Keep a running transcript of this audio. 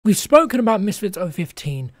We've spoken about Misfits over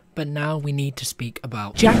 15, but now we need to speak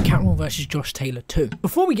about Jack Catterall versus Josh Taylor 2.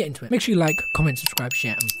 Before we get into it, make sure you like, comment, subscribe,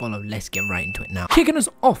 share, and follow. Let's get right into it now. Kicking us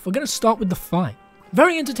off, we're going to start with the fight.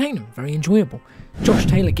 Very entertaining, very enjoyable. Josh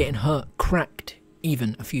Taylor getting hurt, cracked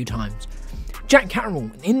even a few times. Jack Catterall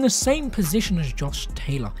in the same position as Josh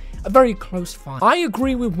Taylor. A very close fight. I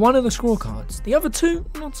agree with one of the scorecards, the other two,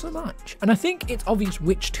 not so much. And I think it's obvious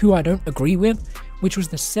which two I don't agree with, which was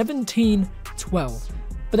the 17-12.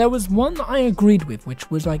 But there was one that I agreed with, which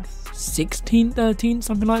was like 16-13,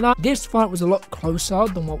 something like that. This fight was a lot closer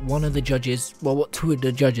than what one of the judges, well, what two of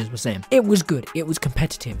the judges were saying. It was good. It was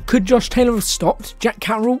competitive. Could Josh Taylor have stopped Jack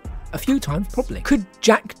Catterall? A few times, probably. Could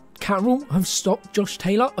Jack Catterall have stopped Josh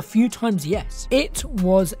Taylor? A few times, yes. It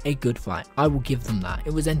was a good fight. I will give them that.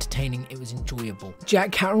 It was entertaining. It was enjoyable.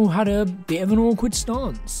 Jack Catterall had a bit of an awkward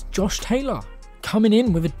stance. Josh Taylor coming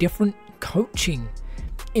in with a different coaching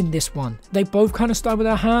in this one. They both kind of started with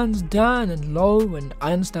their hands down and low, and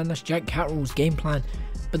I understand that's Jack Catterall's game plan,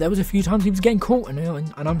 but there was a few times he was getting caught, and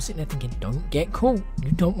I'm sitting there thinking, don't get caught.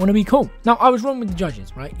 You don't want to be caught. Now, I was wrong with the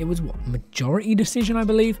judges, right? It was what, majority decision, I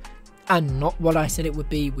believe, and not what I said it would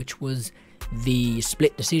be, which was the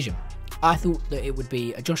split decision. I thought that it would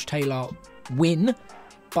be a Josh Taylor win,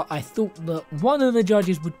 but I thought that one of the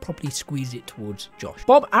judges would probably squeeze it towards Josh.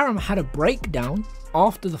 Bob Arum had a breakdown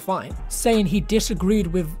after the fight, saying he disagreed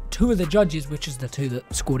with two of the judges, which is the two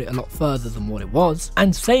that scored it a lot further than what it was,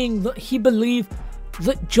 and saying that he believed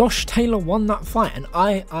that Josh Taylor won that fight. And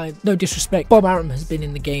I no disrespect, Bob Arum has been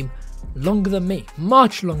in the game longer than me,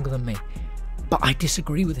 much longer than me, but I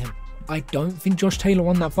disagree with him. I don't think Josh Taylor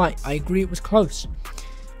won that fight. I agree it was close.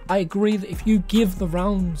 I agree that if you give the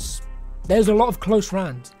rounds, there's a lot of close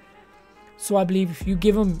rounds. So I believe if you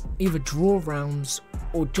give them either draw rounds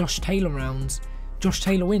or Josh Taylor rounds, Josh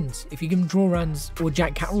Taylor wins. If you give him draw rounds or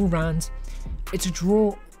Jack Catterall rounds, it's a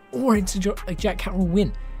draw or it's a Jack Catterall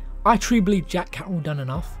win. I truly believe Jack Catterall done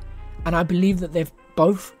enough, and I believe that they've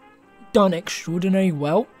both done extraordinarily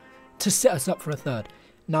well to set us up for a third.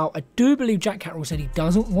 Now, I do believe Jack Catterall said he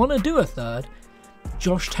doesn't want to do a third.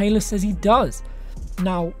 Josh Taylor says he does.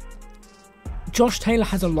 Now, Josh Taylor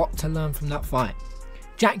has a lot to learn from that fight.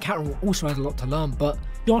 Jack Catterall also has a lot to learn, but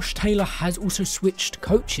Josh Taylor has also switched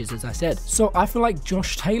coaches, as I said. So I feel like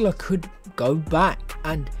Josh Taylor could go back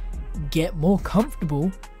and get more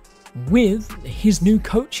comfortable with his new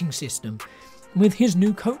coaching system, with his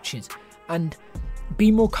new coaches, and be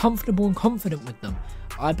more comfortable and confident with them.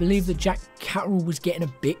 I believe that Jack Catterall was getting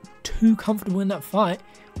a bit too comfortable in that fight,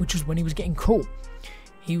 which was when he was getting caught.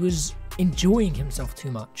 He was enjoying himself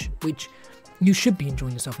too much, which you should be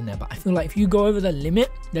enjoying yourself in there. But I feel like if you go over the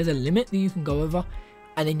limit, there's a limit that you can go over,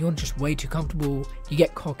 and then you're just way too comfortable, you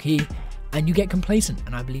get cocky, and you get complacent.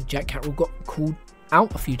 And I believe Jack Catterall got called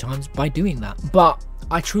out a few times by doing that. But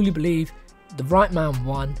I truly believe the right man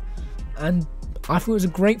won, and I thought it was a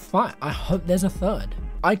great fight. I hope there's a third.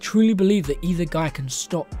 I truly believe that either guy can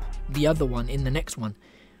stop the other one in the next one.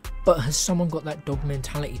 But has someone got that dog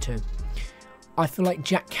mentality too? I feel like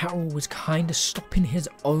Jack Catterall was kind of stopping his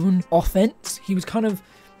own offense. He was kind of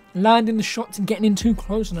landing the shots and getting in too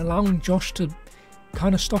close and allowing Josh to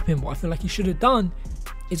kind of stop him. What I feel like he should have done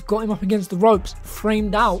is got him up against the ropes,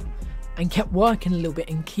 framed out, and kept working a little bit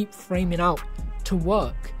and keep framing out to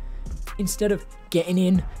work, instead of getting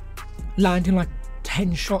in, landing like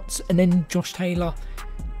 10 shots, and then Josh Taylor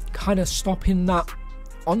kind of stopping that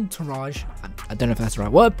entourage. I don't know if that's the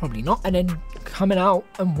right word, probably not, and then coming out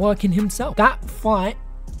and working himself. That fight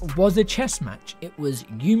was a chess match. It was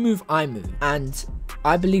you move, I move, and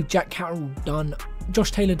I believe Jack Catterall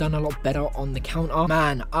Josh Taylor done a lot better on the counter.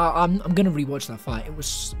 Man, I'm gonna rewatch that fight. It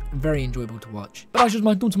was very enjoyable to watch. But that's just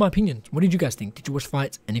my thoughts and my opinions. What did you guys think? Did you watch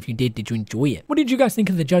fights? And if you did you enjoy it? What did you guys think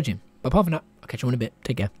of the judging? But apart from that, I'll catch you in a bit.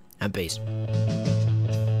 Take care and peace.